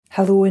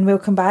Hello and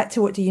welcome back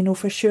to What Do You Know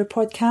For Sure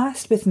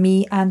podcast with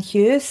me, Anne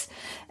Hughes.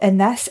 In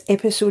this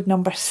episode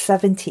number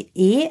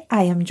 78,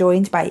 I am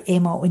joined by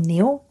Emma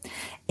O'Neill.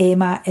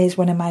 Emma is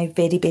one of my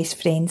very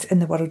best friends in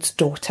the world's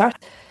daughter.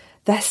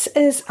 This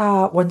is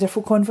a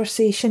wonderful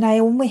conversation. I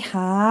only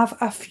have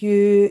a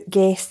few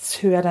guests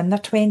who are in their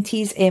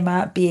 20s,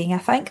 Emma being, I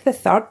think, the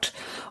third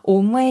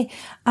only.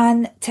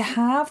 And to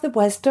have the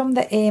wisdom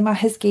that Emma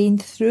has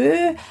gained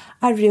through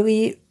a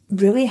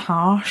really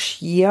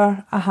harsh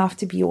year, I have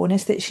to be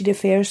honest, that she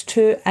refers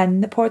to in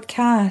the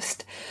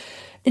podcast.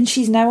 And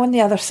she's now on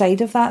the other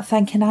side of that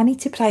thinking, I need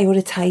to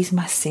prioritise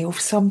myself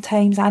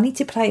sometimes. I need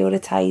to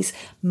prioritise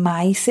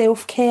my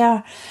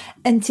self-care.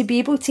 And to be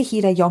able to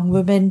hear a young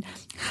woman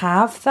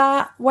have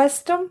that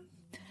wisdom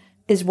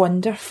is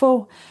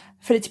wonderful.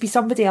 For it to be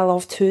somebody I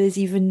love too is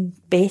even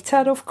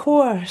better, of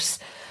course.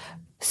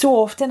 So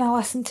often I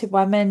listen to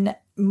women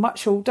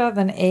much older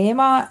than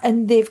Emma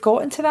and they've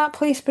gotten to that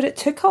place, but it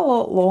took a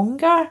lot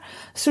longer.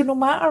 So no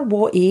matter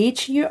what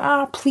age you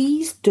are,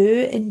 please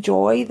do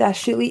enjoy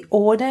this really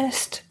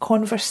honest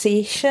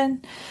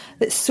conversation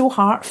that's so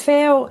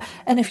heartfelt.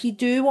 And if you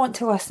do want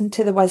to listen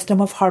to the wisdom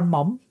of her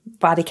mum,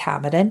 Barry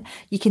Cameron,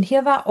 you can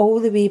hear that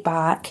all the way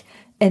back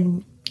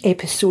in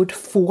episode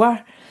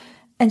 4.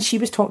 And she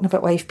was talking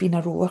about life being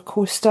a roller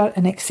coaster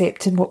and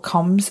accepting what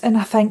comes. And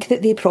I think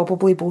that they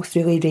probably both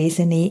really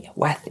resonate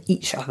with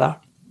each other.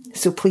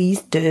 So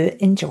please do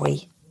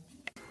enjoy.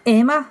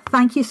 Emma,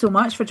 thank you so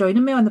much for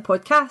joining me on the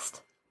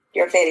podcast.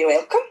 You're very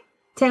welcome.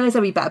 Tell us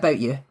a wee bit about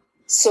you.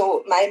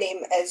 So my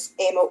name is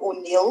Emma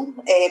O'Neill.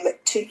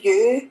 To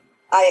you,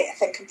 I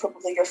think I'm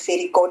probably your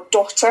fairy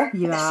goddaughter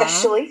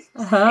officially.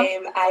 I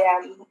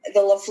am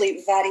the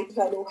lovely Barry,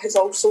 who I know has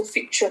also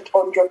featured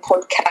on your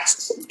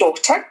podcast's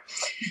daughter.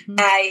 Mm-hmm.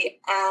 I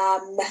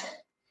am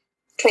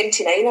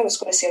 29. I was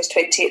going to say I was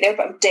 28 there,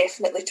 but I'm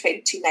definitely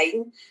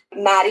 29.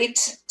 Married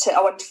to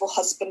a wonderful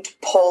husband,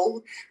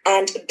 Paul,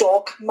 and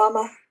dog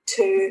mama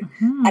to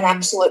an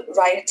absolute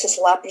riotous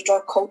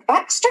Labrador called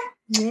Baxter.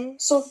 Yeah.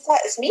 So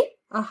that is me.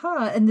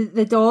 And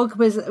the dog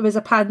was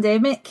a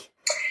pandemic?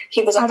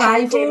 He was a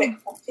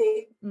pandemic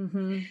puppy.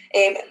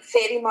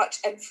 Very much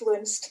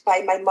influenced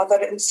by my mother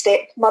and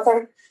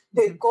stepmother,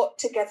 who got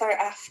together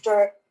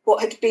after what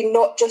had been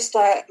not just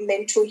a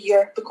mental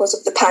year because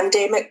of the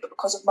pandemic, but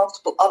because of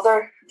multiple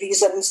other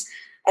reasons,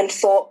 and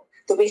thought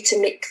the way to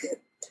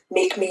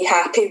make me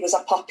happy was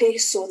a puppy.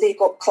 So they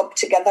got clubbed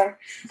together,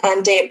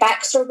 and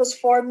Baxter was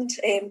formed.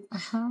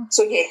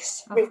 So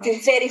yes, we've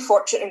been very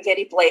fortunate and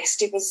very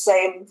blessed. He was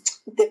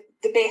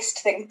the best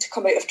thing to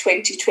come out of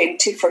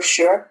 2020 for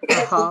sure.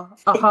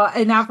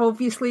 And I've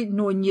obviously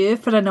known you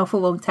for an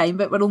awful long time,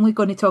 but we're only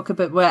going to talk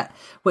about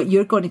what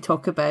you're going to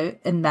talk about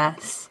in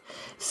this.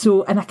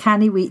 So, and I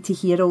can't wait to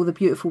hear all the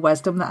beautiful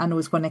wisdom that I know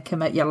is going to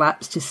come out your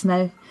laps just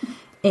now.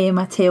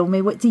 Emma, tell me,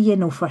 what do you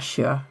know for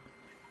sure?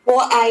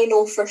 What I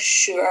know for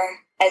sure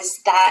is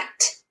that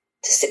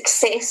to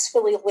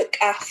successfully look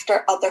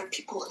after other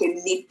people who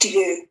need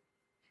you,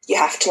 you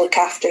have to look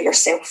after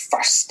yourself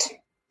first.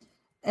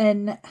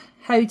 And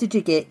how did you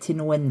get to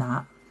knowing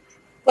that?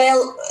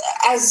 Well,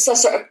 as I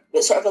sort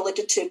of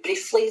alluded to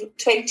briefly,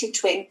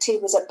 2020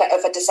 was a bit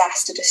of a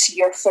disastrous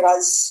year for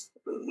us,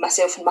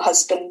 myself and my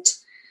husband,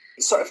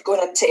 sort of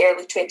going into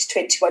early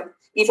 2021.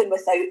 Even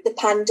without the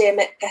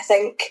pandemic, I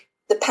think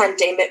the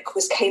pandemic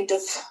was kind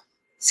of,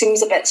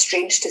 seems a bit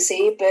strange to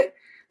say, but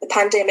the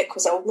pandemic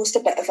was almost a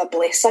bit of a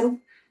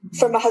blessing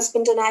for my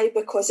husband and I,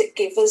 because it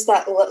gave us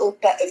that little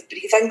bit of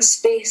breathing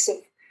space of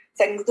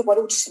things. The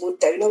world slowed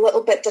down a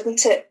little bit,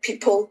 didn't it?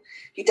 People,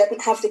 you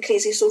didn't have the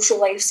crazy social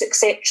lives,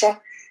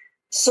 etc.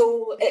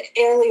 So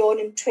early on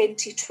in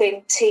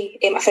 2020,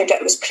 I found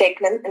out I was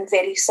pregnant, and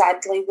very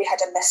sadly we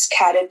had a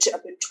miscarriage at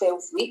about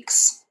 12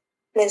 weeks.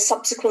 And then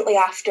subsequently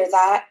after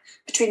that,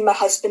 between my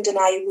husband and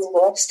I, we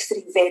lost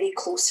 3 very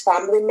close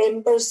family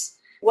members.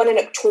 One in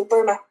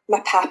October,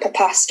 my papa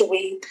passed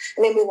away,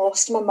 and then we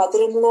lost my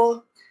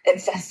mother-in-law at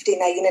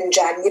 59 in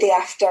January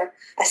after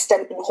a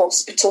stint in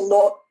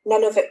hospital,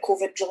 none of it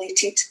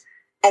COVID-related.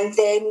 And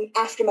then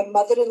after my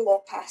mother-in-law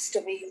passed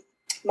away,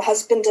 my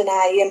husband and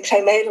I, and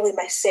primarily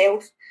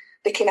myself,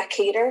 became a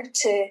carer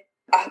to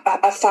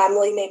a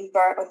family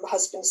member on my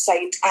husband's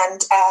side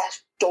and a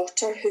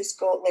daughter who's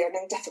got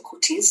learning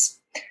difficulties.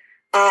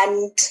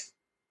 And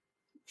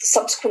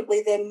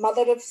subsequently, the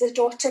mother of the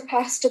daughter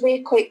passed away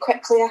quite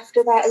quickly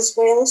after that as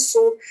well.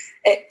 So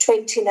at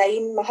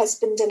 29, my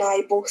husband and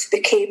I both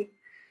became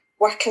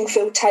working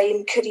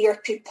full-time career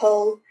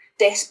people,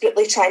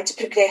 desperately trying to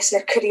progress in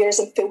our careers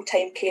and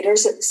full-time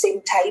carers at the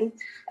same time,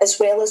 as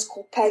well as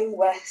coping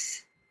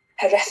with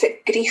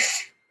horrific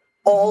grief,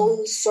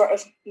 all sort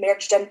of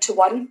merged into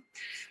one.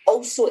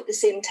 Also at the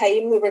same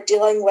time, we were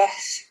dealing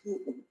with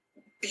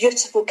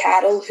beautiful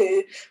Carol,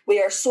 who we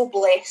are so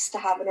blessed to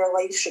have in our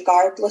lives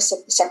regardless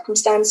of the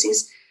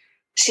circumstances.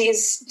 She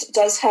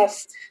does have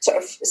sort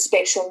of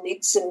special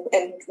needs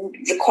and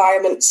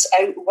requirements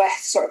out with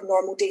sort of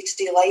normal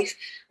day-to-day life.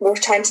 We were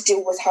trying to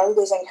deal with her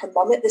losing her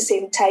mum at the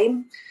same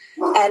time.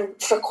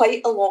 And for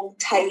quite a long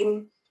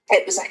time,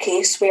 it was a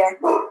case where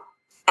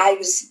I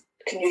was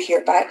Can you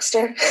hear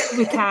Baxter?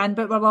 We can,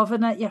 but we're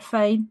loving it. You're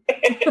fine.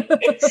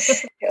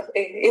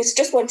 He's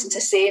just wanting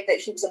to say that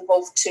he was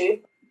involved too.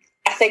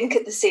 I think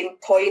at the same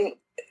point,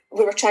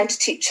 we were trying to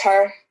teach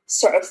her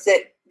sort of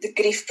that the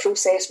grief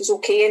process was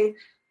okay. And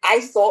I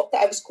thought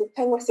that I was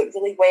coping with it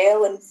really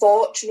well and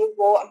thought, you know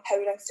what, I'm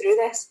powering through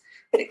this.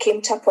 But it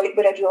came to a point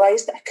where I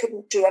realised that I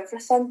couldn't do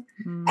everything.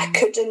 I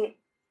couldn't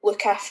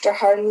look after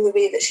her in the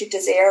way that she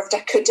deserved. I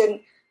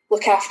couldn't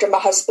look after my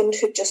husband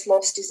who'd just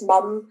lost his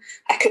mum.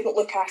 I couldn't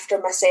look after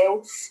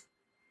myself,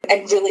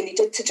 and really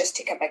needed to just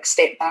take a big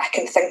step back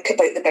and think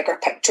about the bigger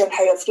picture and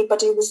how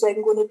everybody was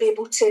then going to be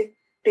able to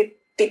be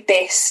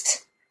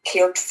best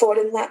cared for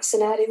in that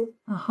scenario.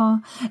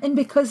 And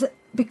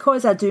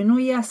because I do know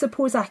you, I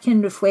suppose I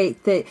can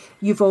reflect that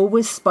you've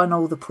always spun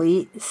all the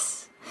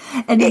plates.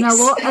 And yes.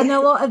 in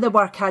a lot of the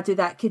work I do,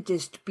 that could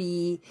just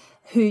be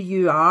who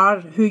you are,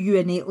 who you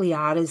innately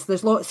are. Is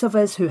there's lots of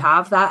us who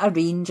have that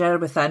arranger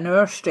within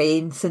our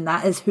strengths, and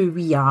that is who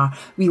we are.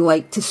 We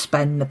like to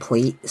spin the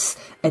plates,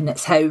 and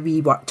it's how we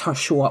work to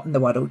show up in the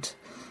world.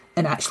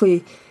 And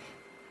actually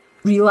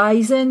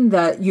realising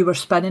that you were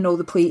spinning all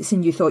the plates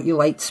and you thought you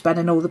liked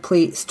spinning all the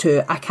plates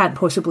to, I can't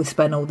possibly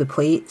spin all the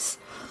plates.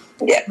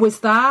 Yeah.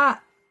 Was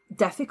that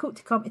difficult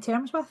to come to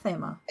terms with,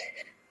 Emma?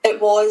 It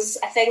was.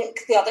 I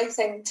think the other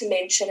thing to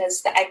mention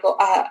is that I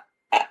got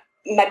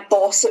my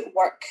boss at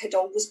work had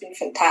always been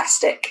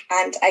fantastic,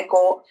 and I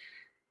got,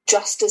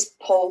 just as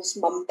Paul's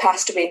mum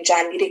passed away in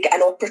January, get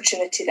an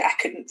opportunity that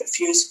I couldn't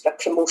refuse for a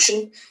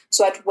promotion.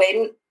 So I'd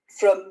went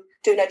from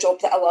doing a job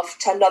that I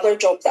loved to another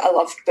job that I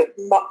loved, but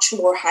much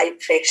more high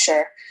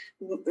pressure,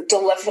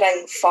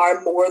 delivering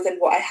far more than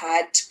what I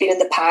had been in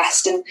the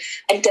past, and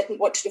didn't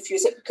want to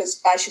refuse it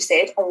because, as you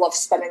said, I love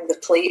spinning the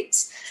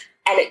plates.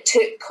 And it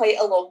took quite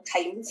a long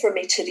time for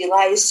me to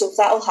realise, so if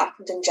that all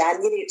happened in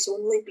January, it's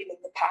only been in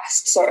the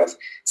past sort of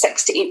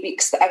 6 to 8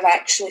 weeks that I've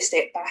actually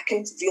stepped back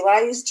and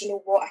realised, you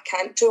know what, I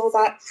can't do all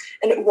that.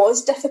 And it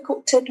was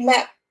difficult to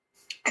admit.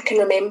 I can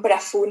remember I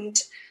phoned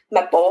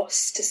my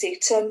boss to say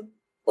to him,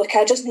 look,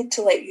 I just need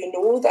to let you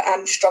know that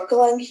I'm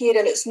struggling here,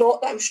 and it's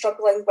not that I'm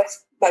struggling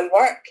with my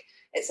work,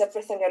 it's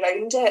everything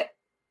around it.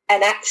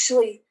 And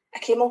actually, I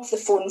came off the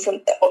phone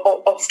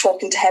of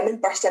talking to him and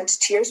burst into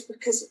tears,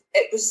 because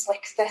it was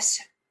like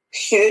this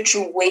huge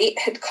weight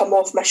had come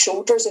off my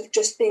shoulders of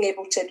just being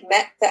able to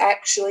admit that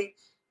actually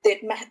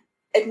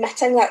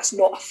admitting that's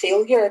not a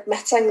failure,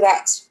 admitting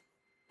that's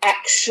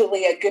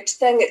actually a good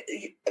thing.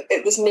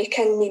 It was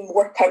making me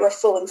more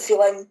powerful and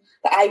feeling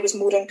that I was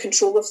more in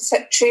control of the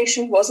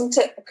situation, wasn't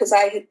it? Because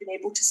I had been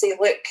able to say,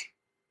 look,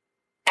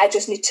 I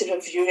just need to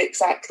review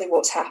exactly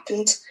what's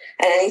happened,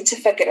 and I need to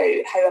figure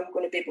out how I'm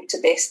going to be able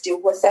to best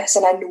deal with this,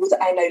 and I know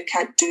that I now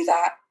can't do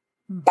that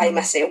by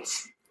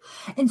myself.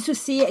 And so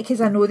see it,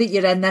 because I know that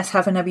you're in this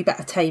having a wee bit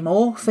of time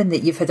off, and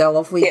that you've had a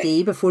lovely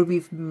day before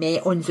we've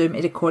met on Zoom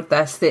to record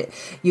this, that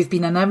you've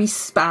been in a wee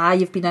spa,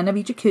 you've been in a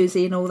wee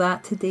jacuzzi and all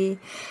that today,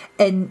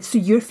 and so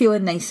you're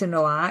feeling nice and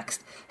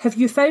relaxed. Have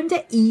you found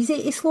it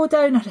easy to slow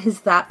down, or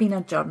has that been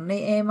a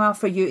journey, Emma,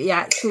 for you to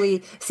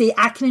actually say,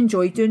 I can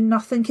enjoy doing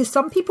nothing? Because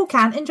some people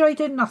can't enjoy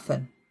doing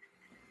nothing.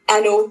 I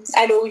know,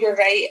 you're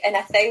right. And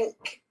I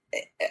think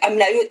I'm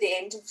now at the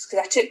end, because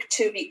I took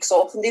 2 weeks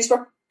off, and these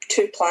were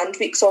 2 planned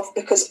weeks off,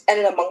 because in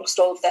and amongst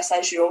all of this,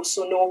 as you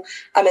also know,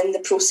 I'm in the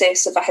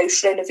process of a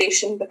house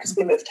renovation, because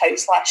we moved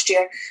house last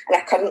year, and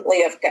I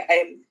currently have got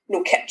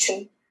no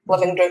kitchen,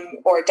 living room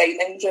or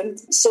dining room.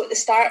 So at the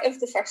start of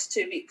the first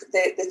 2 weeks,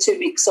 the 2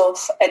 weeks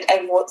off, I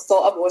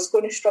thought I was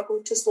going to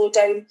struggle to slow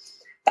down,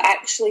 but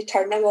actually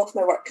turning off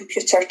my work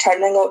computer,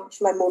 turning off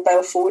my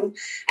mobile phone,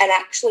 and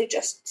actually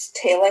just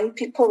telling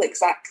people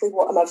exactly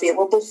what I'm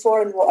available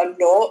for and what I'm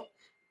not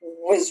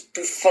was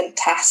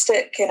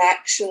fantastic. And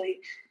actually,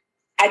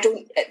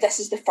 this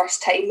is the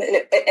first time,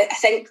 and I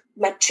think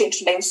my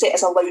changed mindset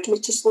has allowed me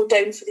to slow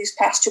down for these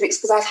past 2 weeks,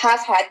 because I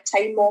have had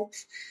time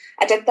off.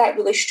 I did that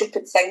really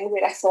stupid thing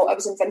where I thought I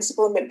was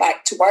invincible and went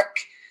back to work.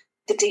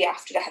 The day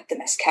after I had the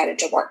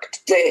miscarriage, I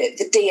worked.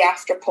 The day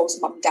after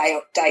Paul's mum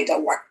died, I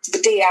worked. The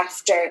day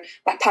after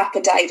my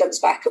papa died, I was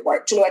back at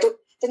work. You know,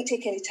 didn't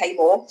take any time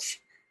off,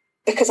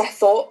 because I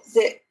thought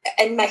that,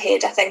 in my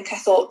head, I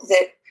thought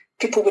that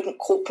people wouldn't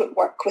cope at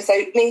work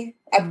without me.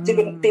 They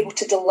wouldn't be able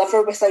to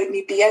deliver without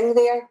me being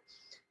there.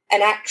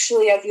 And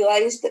actually, I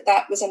realised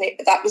that was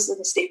a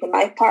mistake on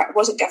my part. I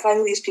wasn't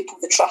giving these people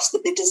the trust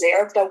that they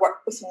deserved. I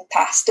work with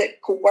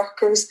fantastic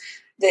co-workers.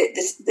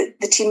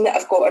 The team that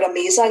I've got are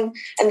amazing,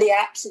 and they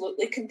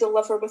absolutely can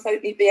deliver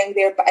without me being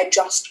there, but I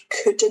just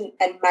couldn't,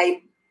 in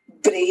my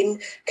brain,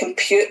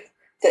 compute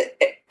that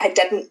I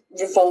didn't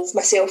revolve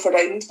myself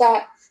around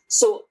that.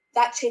 So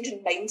that change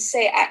in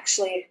mindset,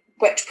 actually,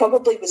 which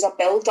probably was a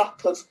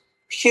build-up of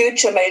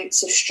huge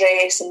amounts of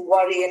stress and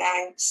worry and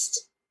angst,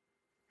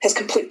 has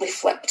completely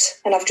flipped.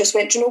 And I've just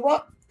went, you know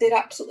what? They're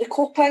absolutely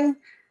coping.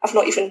 I've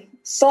not even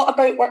thought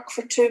about work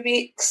for 2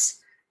 weeks.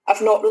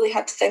 I've not really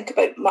had to think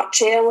about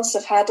much else.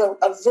 I've had a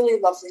really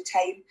lovely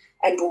time,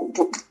 and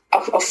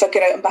I'll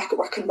figure out. I'm back at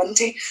work on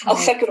Monday. I'll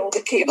figure all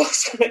the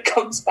chaos when it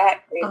comes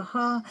back.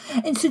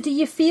 And so do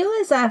you feel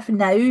as if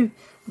now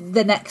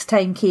the next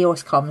time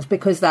chaos comes,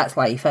 because that's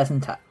life,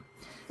 isn't it?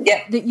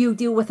 Yeah. That you'll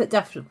deal with it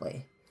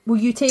differently. Will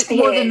you take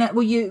more than that?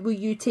 Will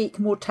you take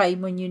more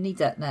time when you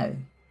need it now?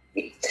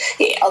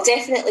 Yeah, I'll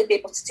definitely be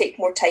able to take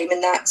more time,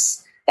 and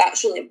that's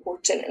really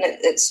important. And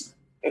it's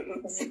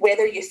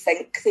whether you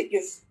think that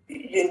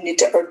you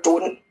need it or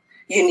don't,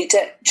 you need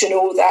it. Do you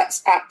know,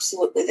 that's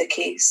absolutely the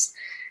case.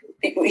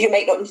 You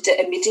might not need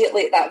it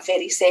immediately at that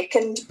very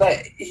second, but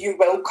you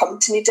will come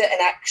to need it.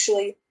 And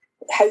actually,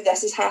 how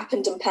this has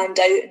happened and panned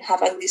out, and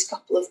having these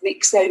couple of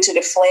weeks now to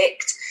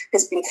reflect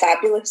has been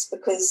fabulous,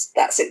 because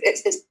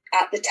it's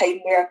at the time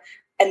where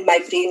in my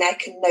brain I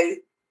can now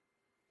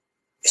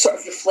sort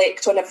of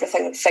reflect on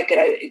everything and figure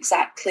out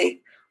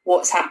exactly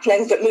what's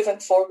happening. But moving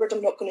forward,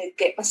 I'm not going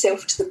to get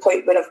myself to the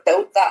point where I've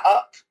built that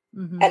up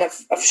and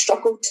I've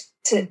struggled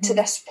to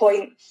this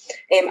point.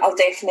 I'll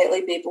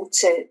definitely be able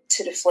to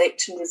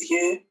reflect and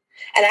review.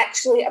 And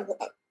actually, I'm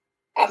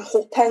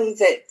hoping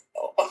that,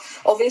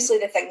 obviously,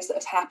 the things that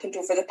have happened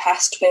over the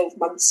past 12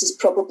 months has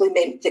probably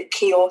meant that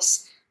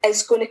chaos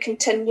is going to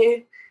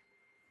continue.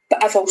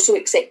 But I've also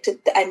accepted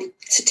that I need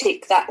to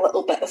take that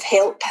little bit of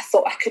help. I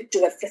thought I could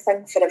do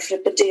everything for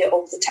everybody at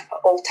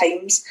all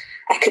times.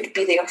 I could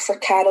be there for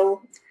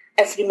Carol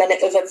every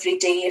minute of every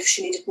day if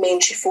she needed me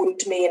and she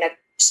phoned me, and I'd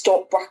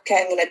stop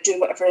working and I'd do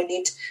whatever I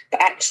need.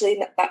 But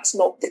actually, that's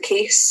not the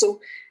case.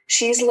 So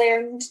she's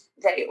learned,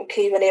 right,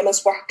 okay, when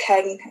Emma's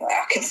working,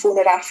 I can phone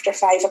her after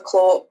 5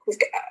 o'clock.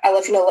 I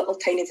live in a little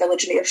tiny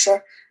village in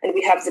Ayrshire, and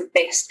we have the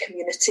best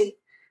community.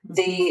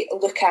 They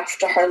look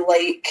after her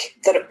like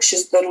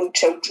she's their own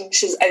children.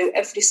 She's out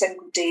every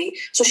single day.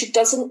 So she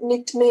doesn't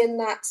need me in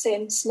that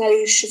sense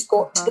now. She's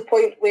got to the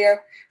point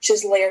where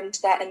she's learned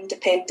that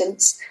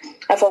independence.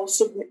 I've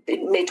also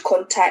made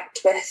contact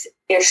with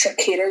Ayrshire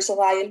Carers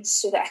Alliance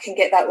so that I can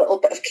get that little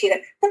bit of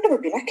caring. I've never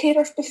been a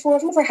carer before.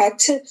 I've never had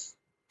to.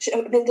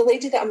 I mean, the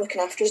lady that I'm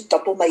looking after is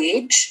double my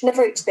age.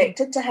 Never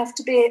expected to have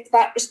to be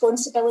that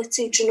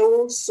responsibility, do you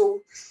know?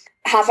 So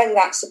having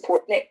that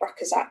support network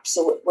is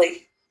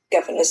absolutely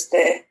given us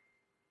the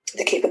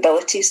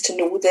capabilities to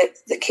know that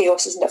the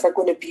chaos is never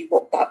going to be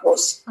what that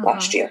was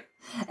last year.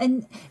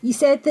 And you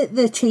said that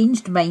the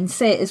changed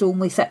mindset is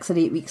only 6 or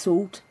 8 weeks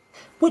old.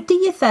 What do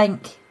you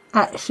think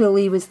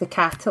actually was the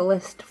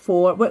catalyst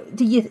for? What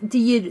do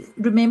you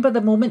remember the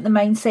moment the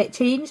mindset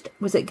changed?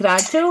 Was it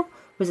gradual?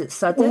 Was it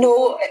sudden?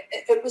 No,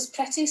 it was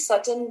pretty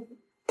sudden.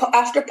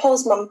 After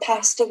Paul's mum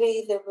passed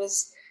away, there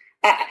was,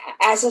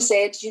 as I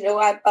said, you know,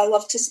 I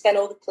love to spin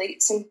all the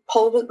plates, and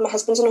Paul, my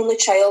husband's an only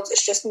child.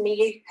 It's just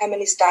me, him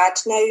and his dad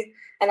now,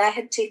 and I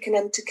had taken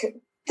into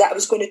that I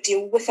was going to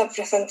deal with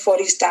everything for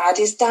his dad.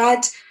 His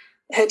dad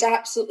had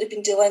absolutely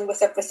been dealing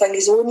with everything,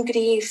 his own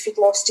grief. He'd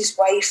lost his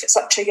wife at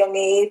such a young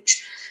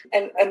age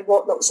and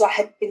whatnot, so I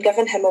had been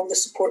giving him all the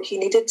support he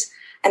needed.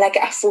 And I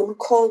get a phone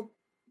call,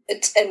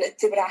 and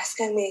they were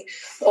asking me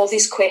all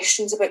these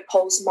questions about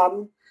Paul's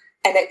mum,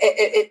 and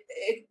it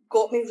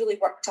got me really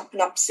worked up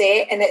and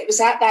upset. And it was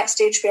at that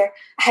stage where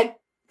I had,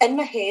 in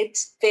my head,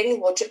 very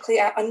logically,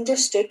 I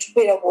understood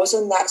where I was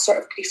on that sort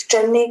of grief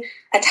journey.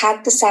 I'd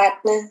had the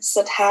sadness,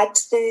 I'd had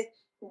the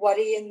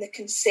worry and the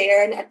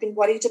concern, I'd been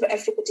worried about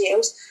everybody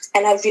else.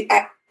 And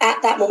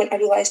at that moment, I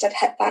realised I'd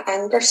hit that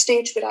anger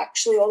stage where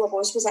actually all I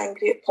was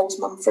angry at Paul's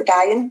mum for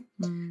dying.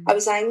 I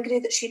was angry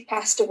that she'd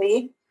passed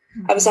away.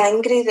 I was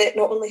angry that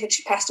not only had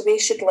she passed away,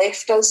 she'd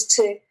left us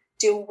to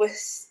deal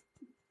with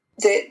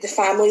the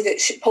family that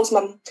Paul's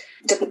mum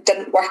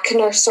didn't work in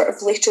her sort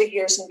of later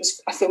years and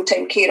was a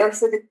full-time carer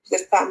for the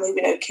family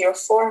we now care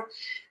for.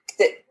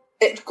 That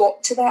it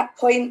got to that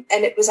point,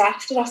 and it was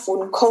after a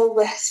phone call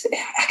with,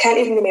 I can't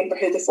even remember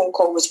who the phone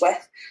call was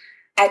with.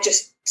 I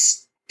just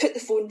put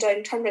the phone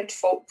down, turned around to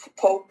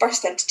Paul,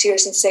 burst into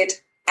tears and said,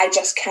 I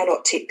just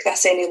cannot take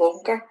this any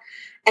longer.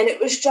 And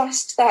it was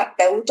just that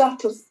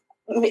build-up of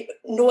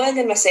knowing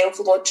in myself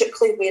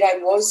logically where I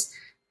was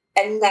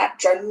in that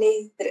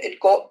journey, that it had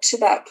got to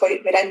that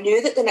point where I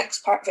knew that the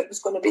next part of it was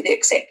going to be the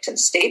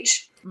acceptance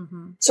stage.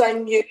 So I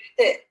knew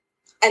that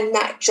in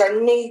that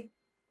journey,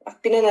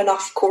 I've been in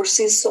enough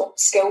courses, soft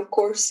skill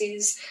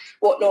courses,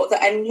 whatnot,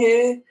 that I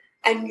knew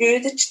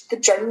the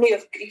journey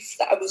of grief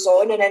that I was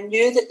on, and I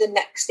knew that the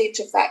next stage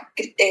of that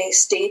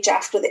stage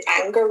after the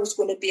anger was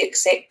going to be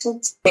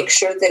acceptance. Make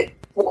sure that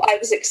what I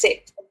was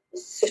accepting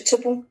was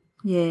suitable.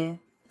 Yeah.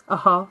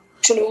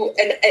 You know,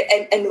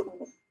 and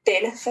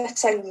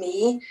benefiting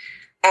me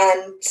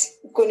and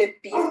going to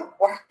be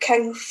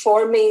working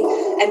for me,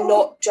 and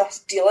not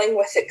just dealing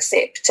with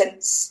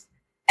acceptance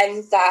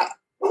in that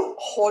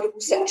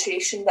horrible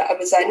situation that I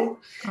was in,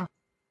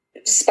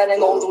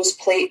 spinning all those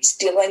plates,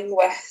 dealing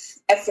with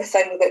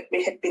everything that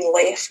we had been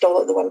left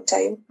all at the one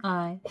time.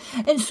 Aye.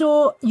 And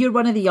so you're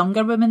one of the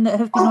younger women that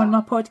have been on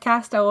my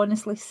podcast, I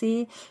honestly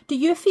say. Do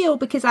you feel,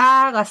 because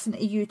I listen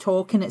to you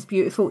talk and it's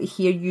beautiful to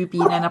hear you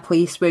being in a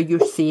place where you're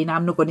saying,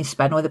 I'm not going to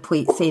spin all the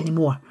plates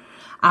anymore.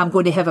 I'm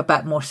going to have a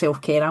bit more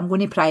self-care. I'm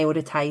going to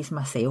prioritise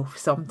myself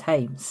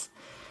sometimes.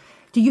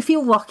 Do you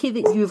feel lucky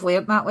that you've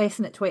learnt that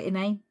lesson at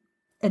 29?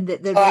 And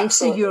that the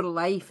rest of your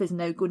life is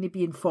now going to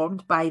be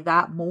informed by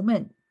that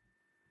moment?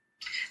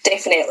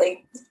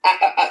 Definitely.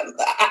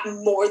 I,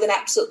 more than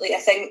absolutely. I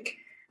think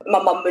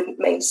my mum wouldn't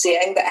mind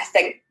saying that I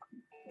think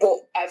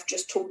what I've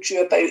just told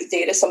you about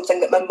there is something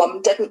that my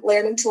mum didn't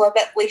learn until a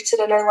bit later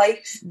in her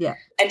life. Yeah.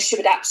 And she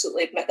would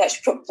absolutely admit that.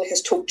 She probably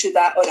has told you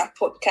that on our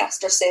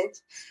podcast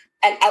herself.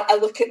 And I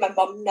look at my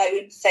mum now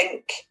and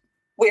think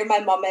where my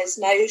mum is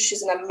now,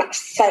 she's in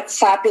a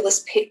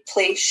fabulous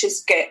place.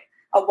 She's got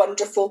a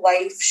wonderful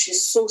life.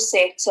 She's so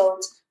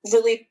settled,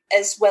 really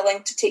is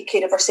willing to take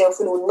care of herself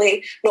and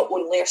not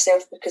only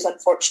herself, because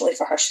unfortunately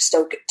for her, she's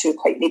still got two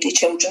quite needy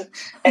children.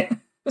 I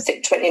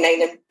think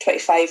 29 and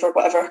 25 or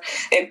whatever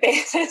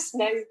Beth is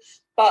now.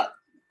 But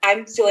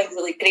I'm feeling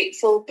really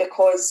grateful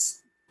because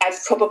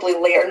I've probably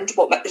learned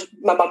what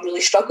my mum really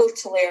struggled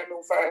to learn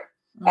over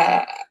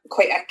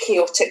quite a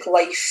chaotic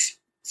life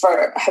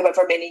for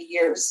however many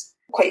years,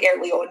 quite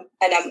early on.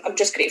 And I'm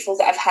just grateful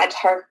that I've had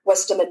her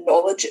wisdom and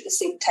knowledge at the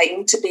same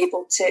time to be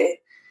able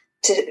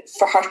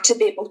for her to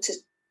be able to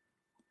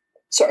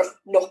sort of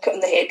knock it on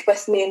the head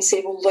with me and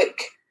say, well, look,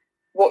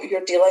 what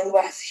you're dealing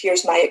with,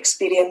 here's my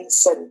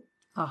experience, and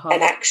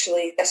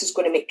actually this is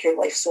going to make your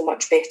life so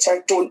much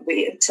better. Don't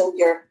wait until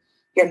you're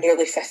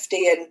nearly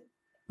 50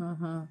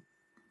 and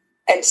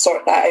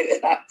sort that out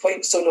at that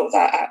point. So no,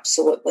 that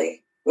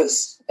absolutely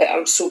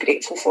I'm so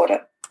grateful for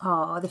it.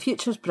 Oh, the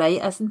future's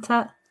bright, isn't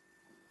it?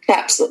 It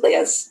absolutely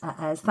is. It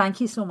is.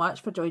 Thank you so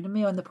much for joining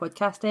me on the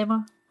podcast,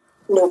 Emma.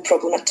 No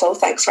problem at all.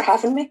 Thanks for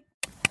having me.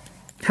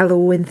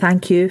 Hello, and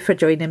thank you for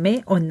joining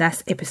me on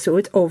this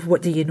episode of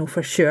What Do You Know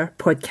For Sure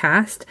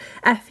podcast.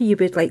 If you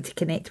would like to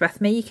connect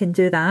with me, you can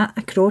do that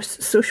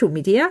across social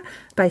media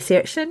by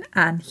searching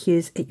Anne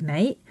Hughes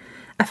Ignite.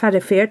 If I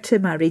referred to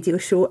my radio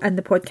show and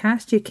the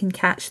podcast, you can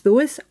catch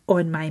those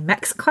on my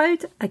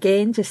Mixcloud.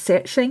 Again, just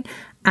searching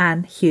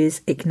Anne Hughes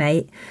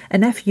Ignite.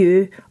 And if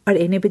you or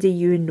anybody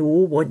you know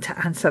want to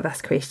answer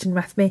this question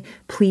with me,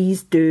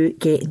 please do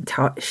get in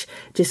touch.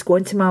 Just go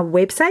onto my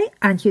website,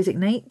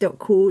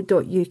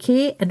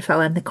 annehughesignite.co.uk, and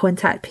fill in the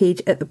contact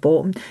page at the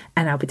bottom,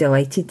 and I'll be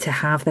delighted to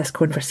have this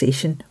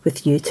conversation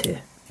with you too.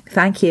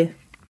 Thank you.